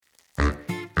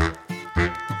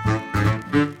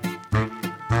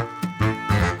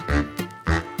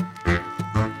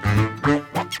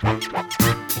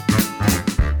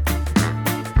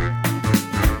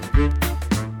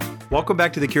Welcome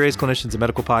back to the Curious Clinicians, a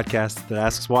medical podcast that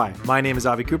asks why. My name is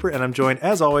Avi Cooper, and I'm joined,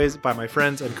 as always, by my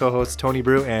friends and co-hosts Tony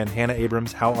Brew and Hannah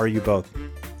Abrams. How are you both?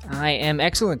 I am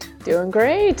excellent. Doing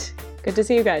great. Good to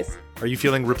see you guys. Are you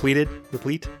feeling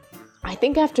replete? I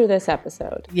think after this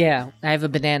episode. Yeah, I have a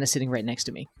banana sitting right next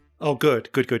to me. Oh, good.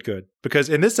 Because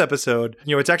in this episode,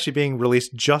 it's actually being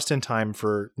released just in time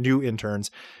for new interns,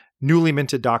 newly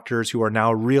minted doctors who are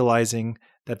now realizing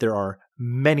that there are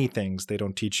many things they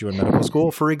don't teach you in medical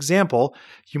school. For example,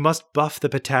 you must buff the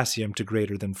potassium to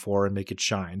greater than 4 and make it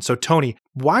shine. So Tony,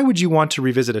 why would you want to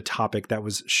revisit a topic that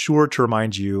was sure to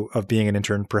remind you of being an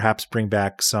intern, perhaps bring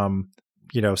back some,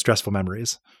 stressful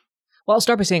memories? Well, I'll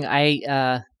start by saying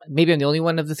maybe I'm the only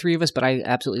one of the three of us, but I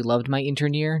absolutely loved my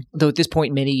intern year. Though at this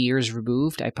point, many years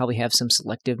removed, I probably have some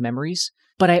selective memories.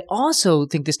 But I also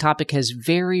think this topic has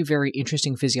very, very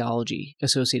interesting physiology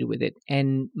associated with it.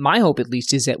 And my hope, at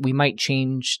least, is that we might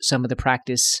change some of the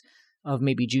practice of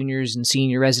maybe juniors and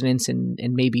senior residents and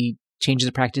maybe change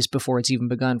the practice before it's even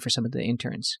begun for some of the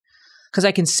interns. Because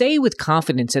I can say with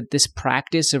confidence that this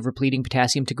practice of repleting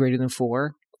potassium to greater than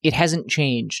 4, it hasn't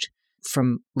changed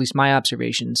from at least my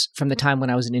observations from the time when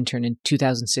I was an intern in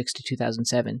 2006 to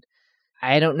 2007.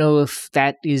 I don't know if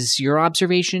that is your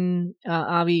observation,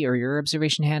 Avi, or your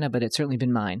observation, Hannah, but it's certainly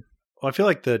been mine. Well, I feel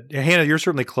like Hannah, you're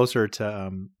certainly closer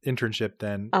to internship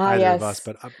than either of us.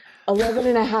 But 11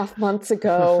 and a half months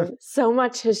ago, so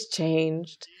much has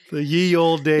changed. The ye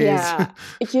old days. Yeah.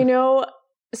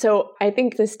 So I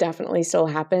think this definitely still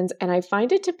happens. And I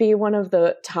find it to be one of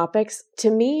the topics. To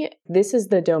me, this is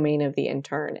the domain of the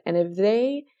intern. And if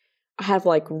they have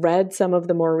read some of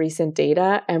the more recent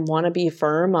data and want to be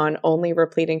firm on only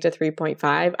repleting to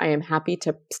 3.5, I am happy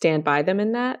to stand by them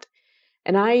in that.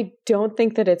 And I don't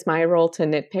think that it's my role to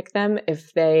nitpick them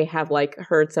if they have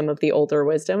heard some of the older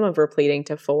wisdom of repleting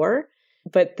to 4.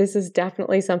 But this is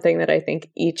definitely something that I think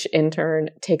each intern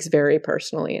takes very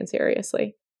personally and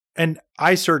seriously. And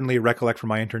I certainly recollect from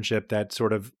my internship that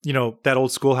sort of, that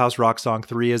old Schoolhouse Rock song,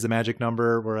 3 is the magic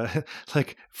number, where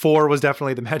 4 was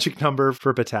definitely the magic number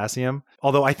for potassium.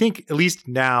 Although I think at least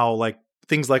now,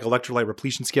 things like electrolyte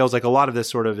repletion scales, a lot of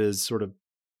this is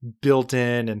built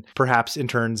in, and perhaps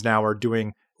interns now are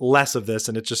doing less of this,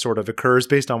 and it just sort of occurs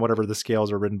based on whatever the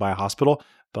scales are written by a hospital.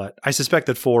 But I suspect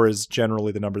that 4 is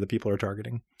generally the number that people are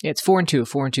targeting. Yeah, it's 4 and 2.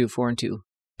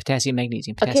 Potassium,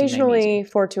 magnesium. Occasionally magnesium.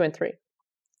 4, 2, and 3.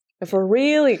 If we're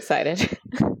really excited.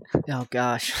 Oh,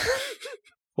 gosh.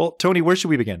 Well, Tony, where should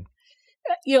we begin?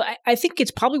 I think it's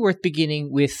probably worth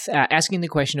beginning with asking the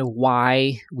question of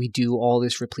why we do all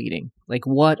this repleting.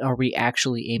 What are we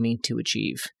actually aiming to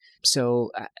achieve? So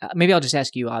maybe I'll just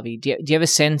ask you, Avi, do you have a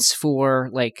sense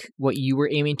for what you were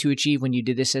aiming to achieve when you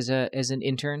did this as an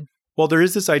intern? Well, there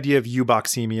is this idea of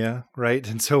euboxemia, right?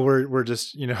 And so we're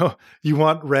just, you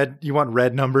want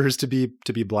red numbers to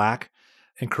be black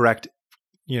and correct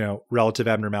relative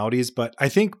abnormalities. But I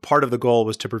think part of the goal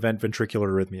was to prevent ventricular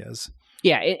arrhythmias.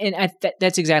 Yeah, and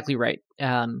that's exactly right.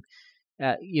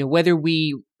 Whether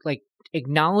we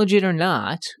acknowledge it or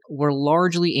not, we're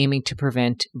largely aiming to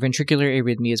prevent ventricular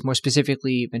arrhythmias, more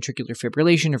specifically ventricular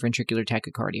fibrillation or ventricular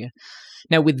tachycardia.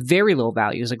 Now, with very low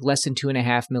values, less than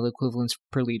 2.5 milliequivalents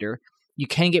per liter, you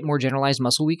can get more generalized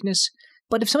muscle weakness.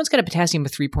 But if someone's got a potassium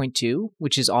of 3.2,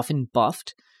 which is often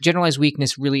buffed, generalized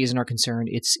weakness really isn't our concern.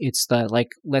 It's the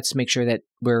let's make sure that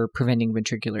we're preventing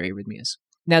ventricular arrhythmias.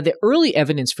 Now, the early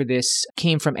evidence for this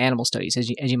came from animal studies,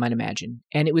 as you might imagine.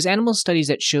 And it was animal studies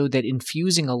that showed that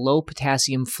infusing a low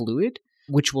potassium fluid,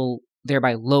 which will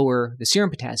thereby lower the serum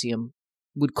potassium,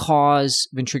 would cause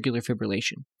ventricular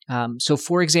fibrillation. So,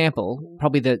 for example,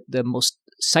 probably the most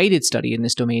cited study in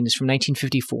this domain is from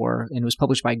 1954 and was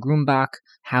published by Grumbach,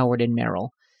 Howard, and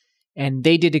Merrill. And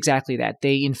they did exactly that.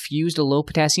 They infused a low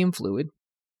potassium fluid,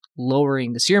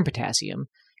 lowering the serum potassium,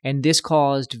 and this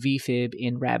caused VFib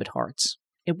in rabbit hearts.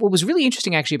 And what was really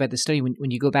interesting actually about this study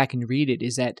when you go back and read it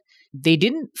is that they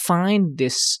didn't find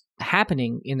this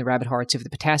happening in the rabbit hearts if the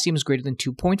potassium was greater than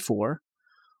 2.4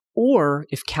 or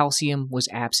if calcium was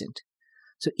absent.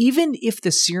 So even if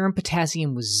the serum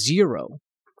potassium was 0,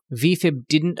 VFib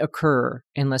didn't occur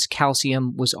unless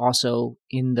calcium was also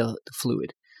in the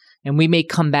fluid. And we may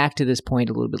come back to this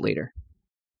point a little bit later.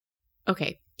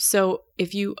 Okay, so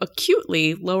if you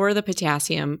acutely lower the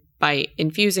potassium by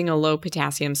infusing a low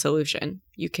potassium solution,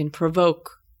 you can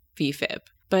provoke VFib.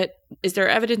 But is there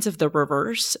evidence of the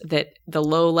reverse, that the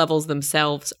low levels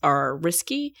themselves are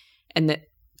risky and that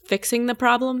fixing the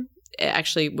problem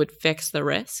actually would fix the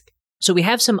risk? So we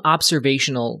have some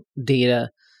observational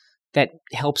data that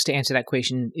helps to answer that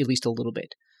question at least a little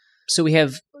bit. So we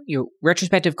have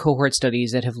retrospective cohort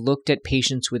studies that have looked at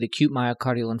patients with acute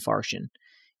myocardial infarction.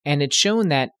 And it's shown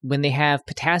that when they have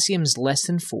potassiums less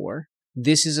than 4,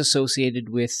 this is associated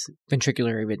with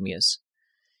ventricular arrhythmias.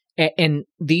 And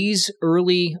these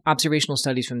early observational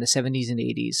studies from the 70s and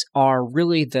 80s are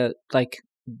really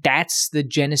that's the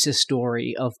genesis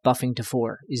story of buffing to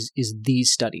 4 is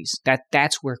these studies.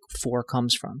 That's where 4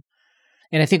 comes from.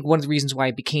 And I think one of the reasons why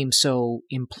it became so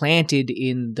implanted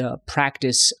in the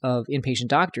practice of inpatient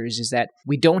doctors is that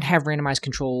we don't have randomized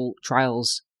control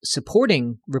trials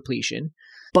supporting repletion,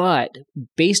 but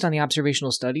based on the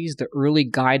observational studies, the early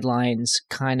guidelines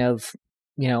kind of,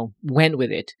 went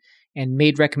with it and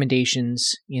made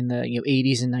recommendations in the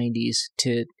 80s and 90s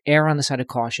to err on the side of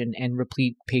caution and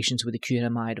replete patients with acute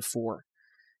MI to 4.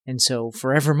 And so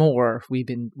forevermore, we've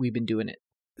been doing it.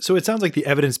 So it sounds like the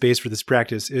evidence base for this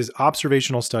practice is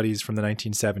observational studies from the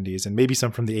 1970s and maybe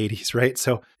some from the 80s, right?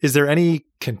 So is there any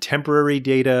contemporary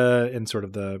data in sort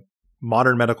of the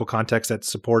modern medical context that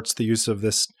supports the use of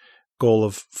this goal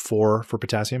of 4 for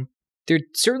potassium? There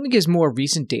certainly is more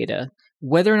recent data.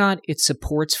 Whether or not it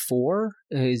supports 4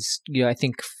 is, I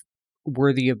think,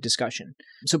 worthy of discussion.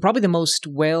 So probably the most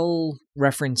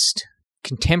well-referenced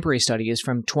contemporary study is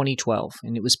from 2012,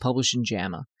 and it was published in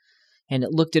JAMA. And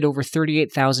it looked at over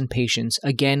 38,000 patients,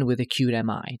 again with acute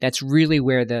MI. That's really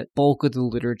where the bulk of the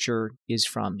literature is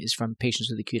from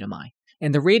patients with acute MI.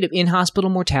 And the rate of in-hospital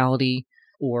mortality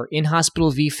or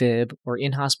in-hospital VFib or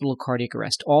in-hospital cardiac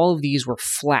arrest, all of these were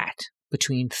flat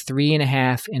between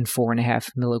 3.5 and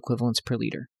 4.5 milliequivalents per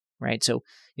liter, right? So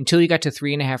until you got to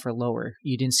 3.5 or lower,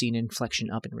 you didn't see an inflection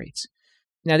up in rates.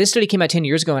 Now, this study came out 10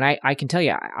 years ago, and I can tell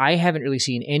you, I haven't really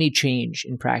seen any change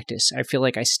in practice. I feel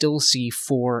like I still see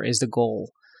 4 as the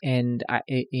goal. And I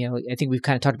think we've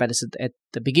kind of talked about this at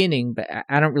the beginning, but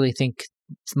I don't really think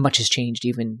much has changed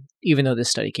even though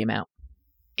this study came out.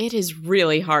 It is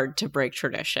really hard to break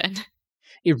tradition.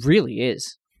 It really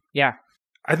is. Yeah.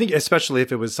 I think especially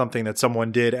if it was something that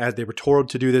someone did as they were told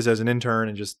to do this as an intern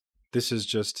and this is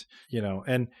just,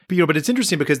 but it's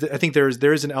interesting because I think there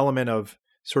is an element of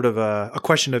sort of a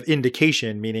question of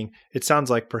indication, meaning it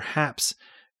sounds like perhaps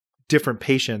different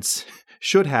patients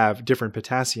should have different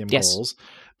potassium goals,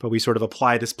 but we sort of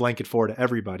apply this blanket 4 to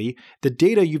everybody. The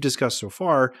data you've discussed so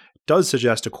far does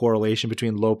suggest a correlation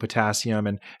between low potassium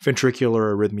and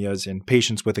ventricular arrhythmias in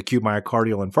patients with acute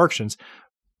myocardial infarctions,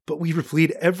 but we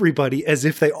replete everybody as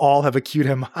if they all have acute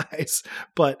MIs,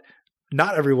 but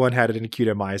not everyone had an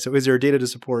acute MI. So is there data to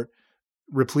support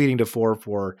repleting to 4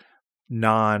 for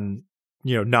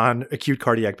non-acute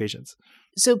cardiac patients?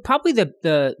 So probably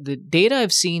the data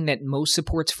I've seen that most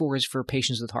supports 4 is for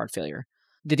patients with heart failure.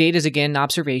 The data is, again,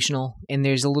 observational, and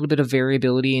there's a little bit of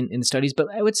variability in the studies, but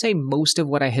I would say most of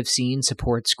what I have seen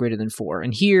supports greater than 4.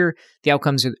 And here, the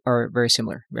outcomes are very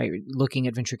similar, right? Looking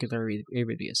at ventricular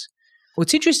arrhythmias.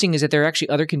 What's interesting is that there are actually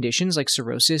other conditions like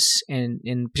cirrhosis and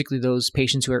particularly those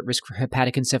patients who are at risk for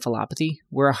hepatic encephalopathy,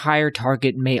 where a higher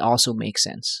target may also make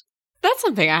sense. That's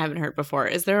something I haven't heard before.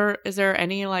 Is there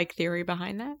any theory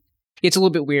behind that? It's a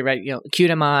little bit weird, right?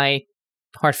 Acute MI,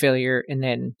 heart failure, and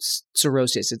then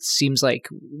cirrhosis. It seems like,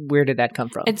 where did that come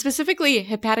from? And specifically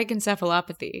hepatic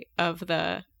encephalopathy of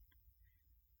the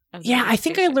I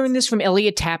think I learned this from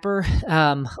Elliot Tapper,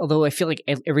 although I feel like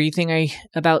everything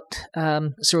about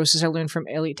cirrhosis I learned from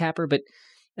Elliot Tapper. But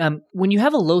when you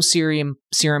have a low serum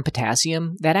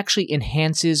potassium, that actually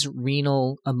enhances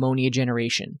renal ammonia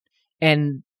generation.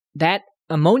 And that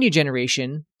ammonia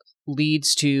generation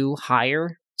leads to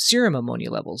higher serum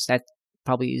ammonia levels. That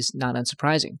probably is not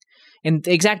unsurprising. And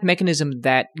the exact mechanism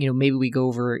that, maybe we go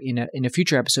over in a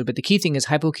future episode, but the key thing is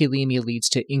hypokalemia leads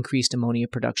to increased ammonia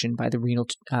production by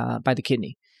the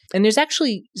kidney. And there's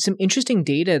actually some interesting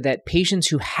data that patients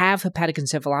who have hepatic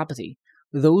encephalopathy,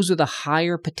 those with a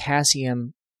higher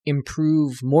potassium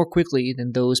improve more quickly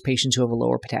than those patients who have a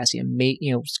lower potassium,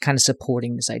 kind of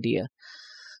supporting this idea.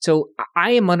 So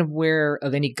I am unaware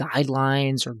of any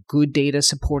guidelines or good data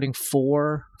supporting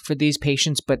 4 for these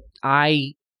patients, but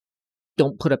I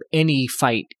don't put up any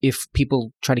fight if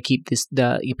people try to keep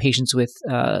the patients with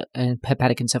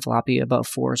hepatic encephalopathy above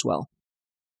 4 as well.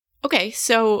 Okay,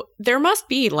 so there must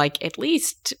be at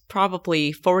least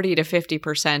probably 40 to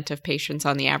 50% of patients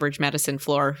on the average medicine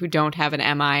floor who don't have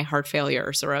an MI, heart failure,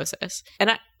 or cirrhosis.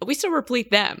 And we still replete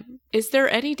them. Is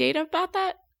there any data about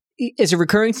that? It's a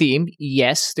recurring theme.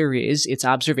 Yes, there is. It's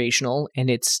observational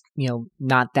and it's,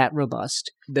 not that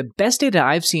robust. The best data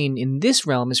I've seen in this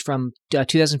realm is from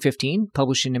 2015,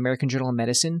 published in American Journal of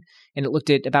Medicine. And it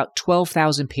looked at about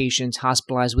 12,000 patients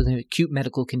hospitalized with an acute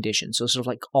medical condition. So sort of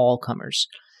like all comers.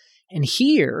 And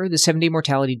here, the 7-day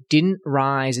mortality didn't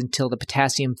rise until the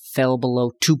potassium fell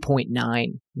below 2.9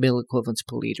 milliequivalents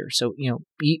per liter. So,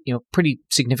 pretty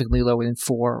significantly lower than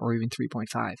 4 or even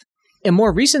 3.5. A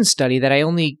more recent study that I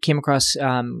only came across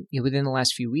within the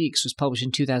last few weeks was published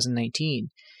in 2019,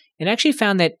 and actually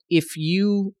found that if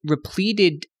you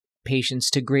repleted patients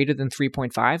to greater than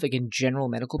 3.5, again, general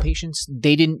medical patients,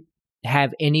 they didn't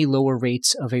have any lower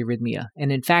rates of arrhythmia.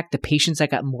 And in fact, the patients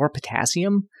that got more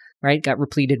potassium, right, got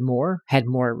repleted more, had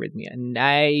more arrhythmia. And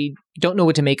I don't know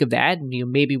what to make of that.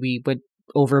 Maybe we went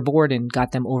overboard and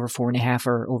got them over 4.5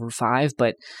 or over 5,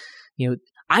 but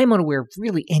I'm unaware of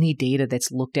really any data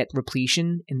that's looked at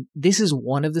repletion, and this is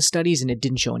one of the studies, and it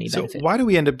didn't show any benefit. So why do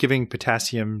we end up giving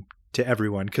potassium to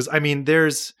everyone? Because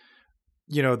there's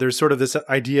sort of this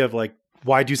idea of like,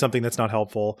 why do something that's not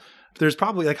helpful? There's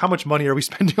probably like, how much money are we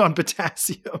spending on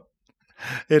potassium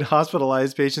in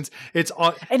hospitalized patients? It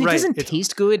doesn't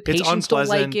taste good. It's Patients don't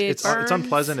unpleasant. like it. It's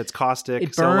unpleasant. It's caustic.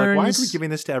 It So like, why are burns. we giving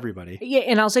this to everybody? Yeah,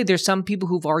 and I'll say there's some people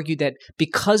who've argued that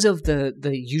because of the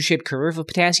U-shaped curve of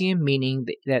potassium, meaning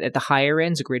that at the higher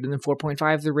ends, greater than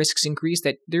 4.5, the risks increase,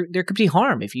 that there could be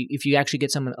harm if you actually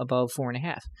get someone above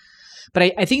 4.5.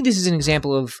 But I think this is an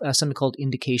example of something called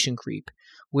indication creep,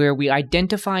 where we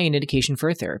identify an indication for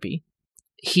a therapy.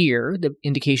 Here, the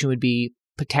indication would be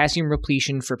potassium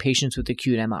repletion for patients with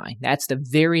acute MI. That's the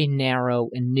very narrow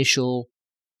initial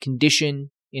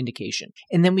condition indication.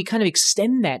 And then we kind of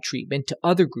extend that treatment to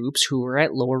other groups who are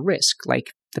at lower risk,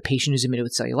 like the patient who's admitted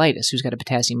with cellulitis, who's got a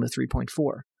potassium of 3.4.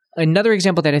 Another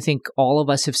example that I think all of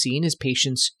us have seen is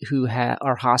patients who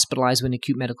are hospitalized with an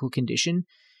acute medical condition.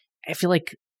 I feel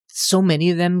like so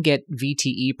many of them get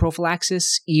VTE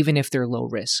prophylaxis, even if they're low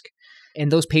risk.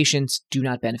 And those patients do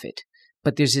not benefit.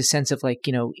 But there's this sense of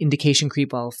indication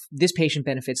creep. Well, if this patient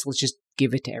benefits, let's just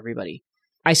give it to everybody.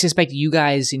 I suspect you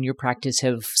guys in your practice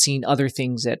have seen other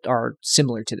things that are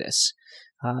similar to this,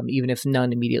 even if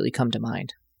none immediately come to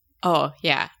mind. Oh,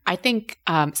 yeah. I think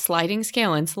sliding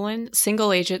scale insulin,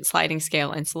 single agent sliding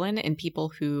scale insulin in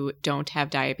people who don't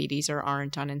have diabetes or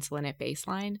aren't on insulin at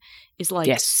baseline is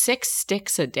like 6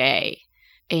 sticks a day.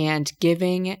 And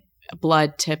giving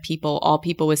blood to all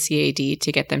people with CAD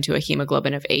to get them to a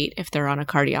hemoglobin of 8 if they're on a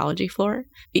cardiology floor,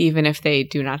 even if they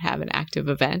do not have an active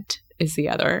event, is the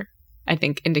other, I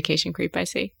think, indication creep I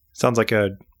see. Sounds like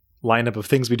a lineup of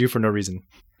things we do for no reason.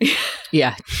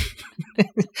 Yeah.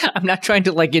 I'm not trying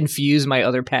to infuse my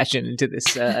other passion into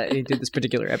this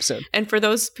particular episode. And for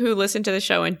those who listen to the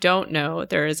show and don't know,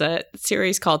 there is a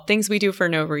series called Things We Do for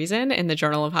No Reason in the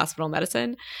Journal of Hospital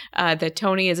Medicine that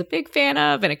Tony is a big fan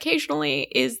of and occasionally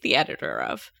is the editor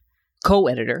of.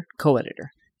 Co-editor.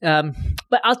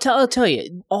 But I'll tell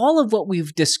you, all of what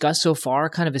we've discussed so far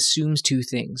kind of assumes two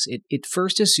things. It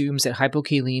first assumes that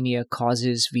hypokalemia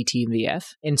causes VT and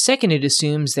VF. And second, it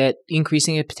assumes that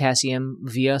increasing the potassium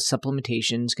via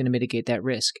supplementation is going to mitigate that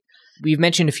risk. We've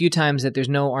mentioned a few times that there's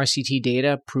no RCT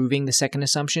data proving the second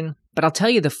assumption. But I'll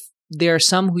tell you, there are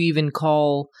some who even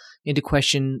call into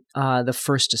question the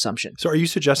first assumption. So are you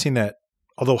suggesting that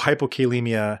although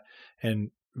hypokalemia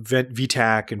and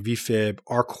VTAC and VFib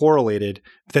are correlated,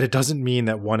 that it doesn't mean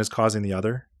that one is causing the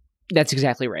other? That's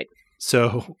exactly right.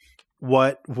 So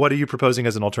what are you proposing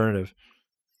as an alternative?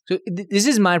 So this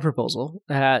is my proposal.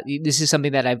 This is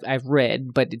something that I've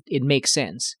read, but it makes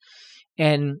sense.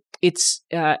 And it's,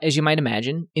 as you might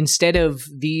imagine, instead of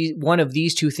one of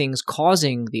these two things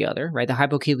causing the other, right, the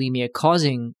hypokalemia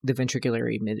causing the ventricular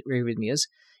arrhythmias,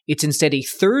 it's instead a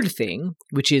third thing,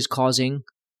 which is causing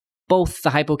both the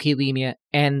hypokalemia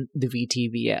and the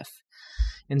VT-VF.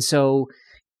 And so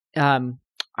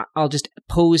I'll just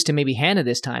pose to maybe Hannah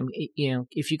this time,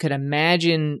 if you could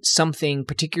imagine something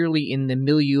particularly in the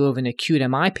milieu of an acute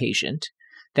MI patient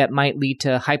that might lead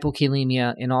to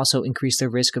hypokalemia and also increase the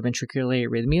risk of ventricular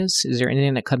arrhythmias. Is there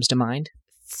anything that comes to mind?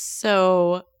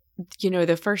 So,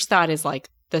 the first thought is the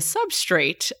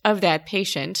substrate of that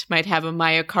patient might have a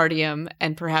myocardium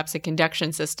and perhaps a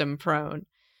conduction system prone.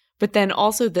 But then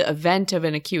also the event of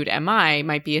an acute MI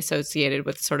might be associated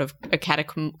with sort of a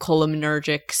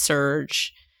catecholinergic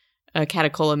surge, a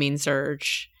catecholamine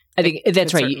surge. I think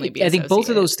that's right. I think both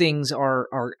of associated. those things are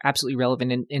absolutely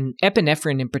relevant. And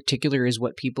epinephrine in particular is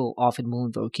what people often will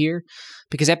invoke here,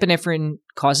 because epinephrine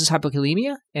causes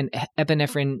hypokalemia and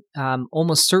epinephrine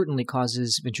almost certainly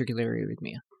causes ventricular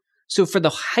arrhythmia. So for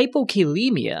the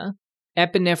hypokalemia,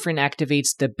 epinephrine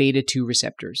activates the beta-2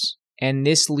 receptors. And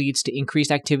this leads to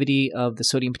increased activity of the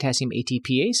sodium-potassium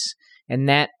ATPase, and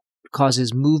that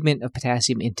causes movement of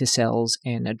potassium into cells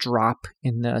and a drop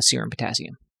in the serum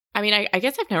potassium. I mean, I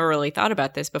guess I've never really thought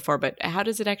about this before, but how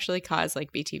does it actually cause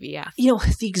VTVF?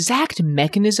 The exact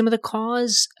mechanism of the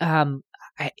cause,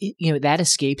 I that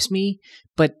escapes me.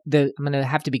 But I'm going to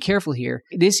have to be careful here.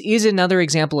 This is another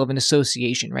example of an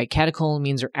association, right?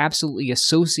 Catecholamines are absolutely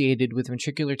associated with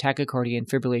ventricular tachycardia and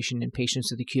fibrillation in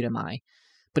patients with acute MI.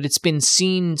 But it's been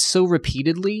seen so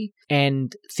repeatedly,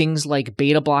 and things like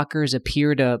beta blockers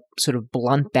appear to sort of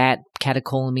blunt that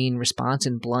catecholamine response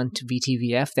and blunt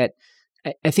VTVF, that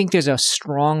I think there's a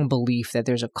strong belief that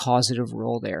there's a causative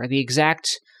role there. The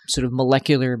exact sort of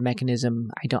molecular mechanism,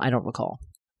 I don't recall.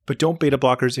 But don't beta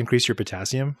blockers increase your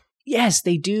potassium? Yes,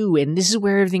 they do. And this is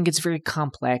where everything gets very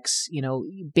complex.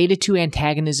 Beta 2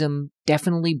 antagonism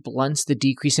definitely blunts the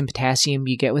decrease in potassium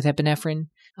you get with epinephrine.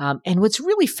 And what's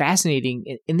really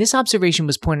fascinating, and this observation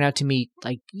was pointed out to me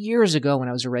like years ago when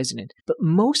I was a resident, but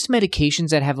most medications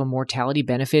that have a mortality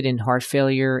benefit in heart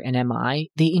failure and MI,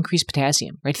 they increase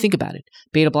potassium, right? Think about it.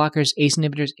 Beta blockers, ACE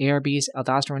inhibitors, ARBs,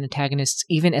 aldosterone antagonists,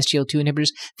 even SGLT2 inhibitors,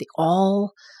 they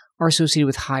all are associated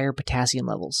with higher potassium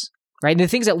levels. Right, and the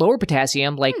things that lower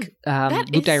potassium, like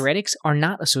loop diuretics, are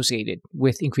not associated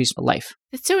with increased life.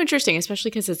 It's so interesting,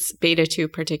 especially because it's beta 2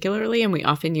 particularly, and we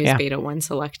often use beta 1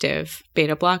 selective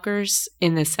beta blockers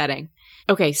in this setting.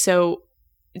 Okay, so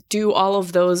do all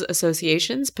of those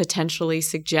associations potentially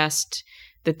suggest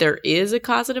that there is a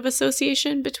causative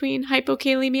association between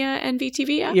hypokalemia and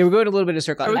VTVF? Yeah, we're going a little bit of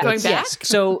circle. Are we going back? Yes.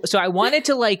 So I wanted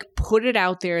to put it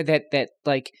out there that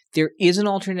there is an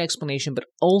alternate explanation, but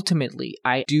ultimately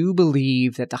I do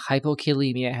believe that the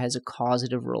hypokalemia has a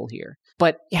causative role here.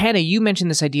 But Hannah, you mentioned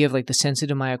this idea of the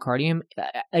sensitive myocardium.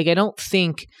 I don't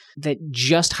think that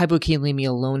just hypokalemia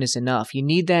alone is enough. You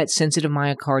need that sensitive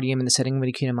myocardium in the setting of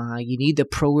acute MI. You need the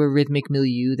proarrhythmic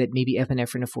milieu that maybe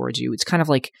epinephrine affords you. It's kind of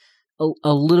like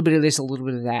a little bit of this, a little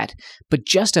bit of that. But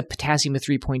just a potassium of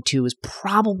 3.2 is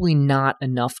probably not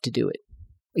enough to do it.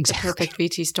 Exactly. The perfect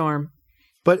VT storm.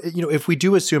 But, if we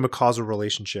do assume a causal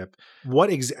relationship,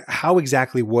 how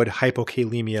exactly would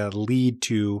hypokalemia lead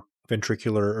to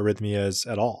ventricular arrhythmias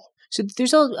at all? So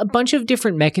there's a bunch of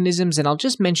different mechanisms, and I'll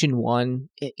just mention one.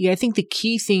 I think the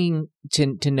key thing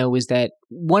to know is that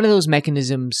one of those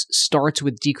mechanisms starts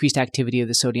with decreased activity of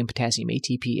the sodium-potassium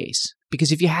ATPase.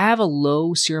 Because if you have a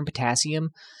low serum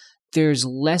potassium, there's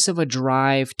less of a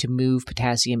drive to move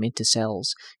potassium into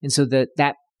cells. And so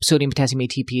that sodium-potassium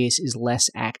ATPase is less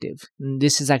active. And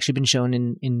this has actually been shown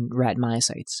in rat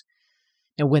myocytes.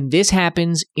 Now, when this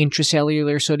happens,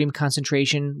 intracellular sodium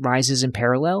concentration rises in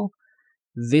parallel.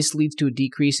 This leads to a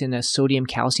decrease in a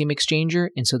sodium-calcium exchanger,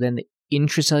 and so then the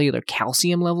intracellular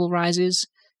calcium level rises.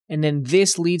 And then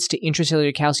this leads to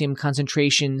intracellular calcium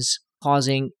concentrations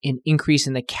causing an increase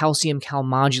in the calcium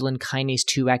calmodulin kinase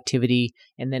 2 activity,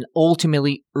 and then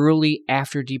ultimately early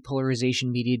after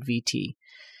depolarization-mediated VT.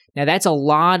 Now, that's a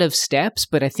lot of steps,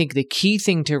 but I think the key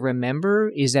thing to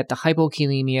remember is that the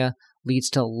hypokalemia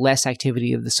leads to less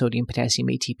activity of the sodium-potassium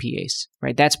ATPase,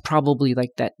 right? That's probably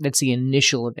that's the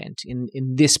initial event in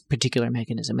this particular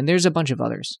mechanism. And there's a bunch of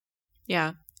others.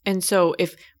 Yeah. And so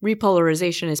if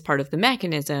repolarization is part of the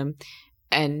mechanism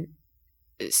and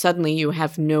suddenly you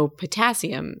have no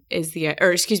potassium,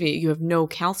 you have no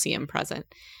calcium present,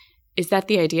 is that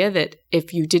the idea that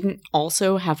if you didn't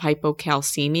also have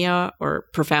hypocalcemia or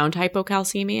profound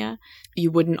hypocalcemia,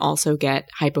 you wouldn't also get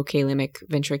hypokalemic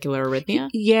ventricular arrhythmia?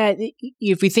 Yeah.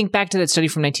 If we think back to that study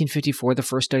from 1954, the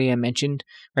first study I mentioned,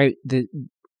 right,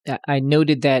 I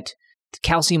noted that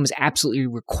calcium was absolutely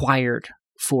required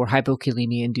for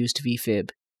hypokalemia-induced VFib.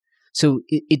 So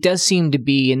it does seem to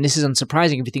be, and this is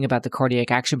unsurprising if you think about the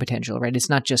cardiac action potential, right? It's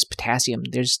not just potassium.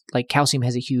 There's calcium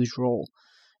has a huge role.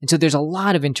 And so there's a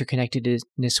lot of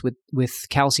interconnectedness with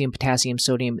calcium, potassium,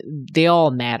 sodium. They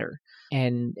all matter.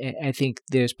 And I think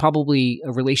there's probably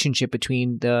a relationship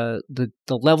between the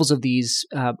levels of these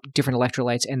different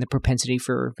electrolytes and the propensity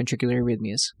for ventricular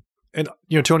arrhythmias. And,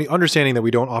 Tony, understanding that we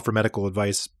don't offer medical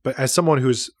advice, but as someone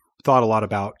who's thought a lot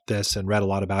about this and read a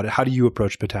lot about it, how do you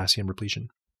approach potassium repletion?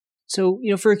 So,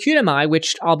 for acute MI,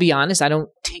 which I'll be honest, I don't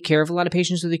take care of a lot of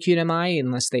patients with acute MI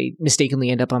unless they mistakenly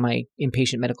end up on my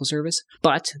inpatient medical service.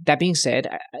 But that being said,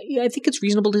 I think it's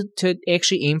reasonable to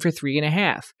actually aim for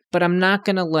 3.5. But I'm not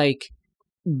going to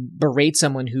berate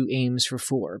someone who aims for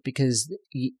 4, because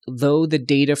though the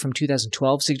data from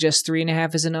 2012 suggests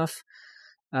 3.5 is enough,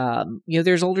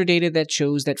 there's older data that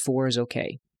shows that 4 is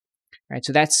okay. Right?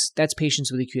 So that's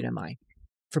patients with acute MI.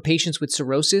 For patients with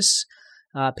cirrhosis,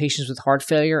 patients with heart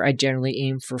failure, I generally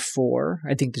aim for 4.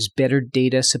 I think there's better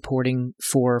data supporting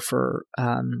 4 for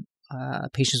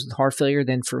patients with heart failure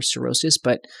than for cirrhosis.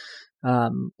 But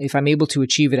if I'm able to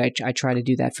achieve it, I try to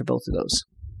do that for both of those.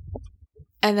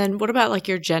 And then what about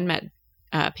your gen med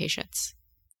patients?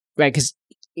 Right, because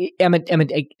I'm a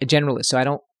generalist, so I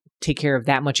don't take care of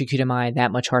that much acute MI,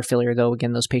 that much heart failure, though,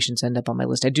 again, those patients end up on my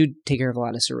list. I do take care of a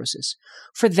lot of cirrhosis.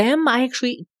 For them,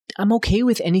 I'm okay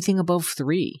with anything above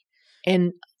 3.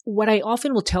 And what I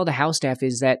often will tell the house staff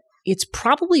is that it's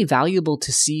probably valuable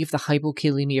to see if the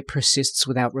hypokalemia persists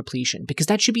without repletion, because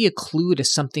that should be a clue to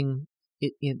something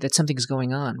that something's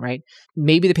going on, right?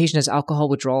 Maybe the patient has alcohol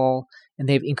withdrawal and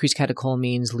they have increased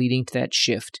catecholamines leading to that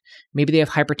shift. Maybe they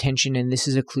have hypertension and this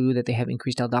is a clue that they have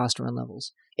increased aldosterone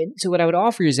levels. And so what I would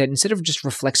offer is that instead of just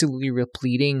reflexively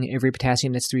repleting every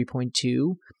potassium that's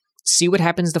 3.2, see what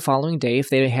happens the following day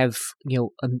if they have,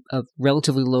 a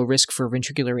relatively low risk for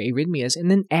ventricular arrhythmias,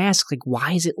 and then ask,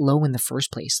 why is it low in the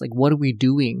first place? What are we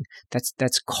doing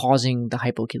that's causing the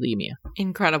hypokalemia?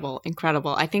 Incredible.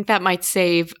 I think that might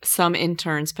save some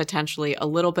interns potentially a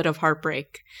little bit of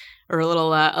heartbreak or a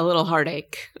little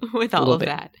heartache with all of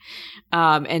that.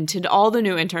 And to all the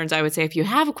new interns, I would say if you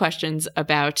have questions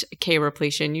about K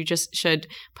repletion, you just should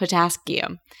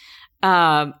potassium.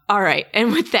 All right.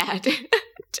 And with that,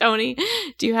 Tony,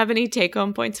 do you have any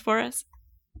take-home points for us?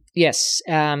 Yes.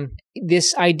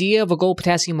 This idea of a goal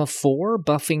potassium of 4,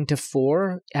 buffing to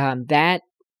 4, that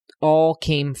all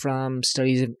came from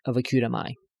studies of acute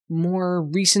MI. More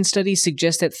recent studies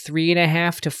suggest that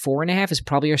 3.5 to 4.5 is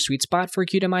probably our sweet spot for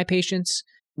acute MI patients.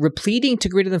 Repleting to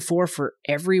greater than 4 for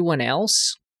everyone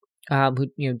else who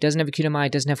doesn't have acute MI,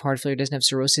 doesn't have heart failure, doesn't have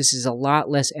cirrhosis is a lot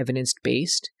less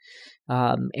evidence-based.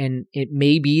 And it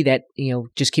may be that,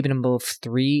 just keeping them above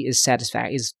 3 is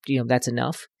that's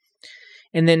enough.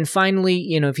 And then finally,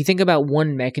 if you think about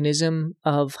one mechanism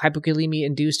of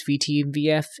hypokalemia-induced VT and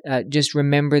VF, just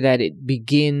remember that it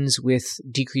begins with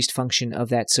decreased function of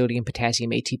that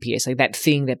sodium-potassium ATPase, like that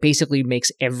thing that basically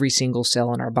makes every single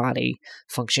cell in our body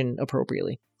function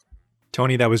appropriately.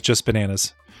 Tony, that was just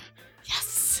bananas.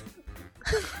 Yes.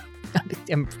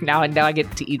 Now I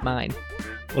get to eat mine.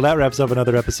 Well, that wraps up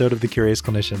another episode of The Curious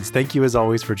Clinicians. Thank you, as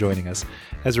always, for joining us.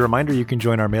 As a reminder, you can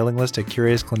join our mailing list at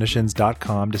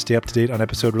curiousclinicians.com to stay up to date on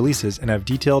episode releases and have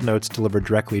detailed notes delivered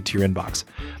directly to your inbox.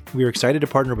 We are excited to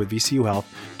partner with VCU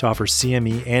Health to offer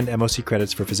CME and MOC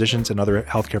credits for physicians and other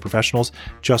healthcare professionals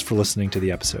just for listening to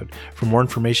the episode. For more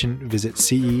information, visit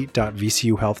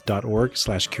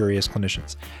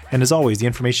ce.vcuhealth.org/curiousclinicians. And as always, the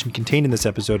information contained in this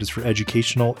episode is for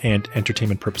educational and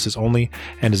entertainment purposes only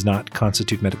and does not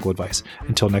constitute medical advice.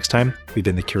 Until next time, we've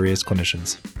been The Curious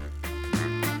Clinicians.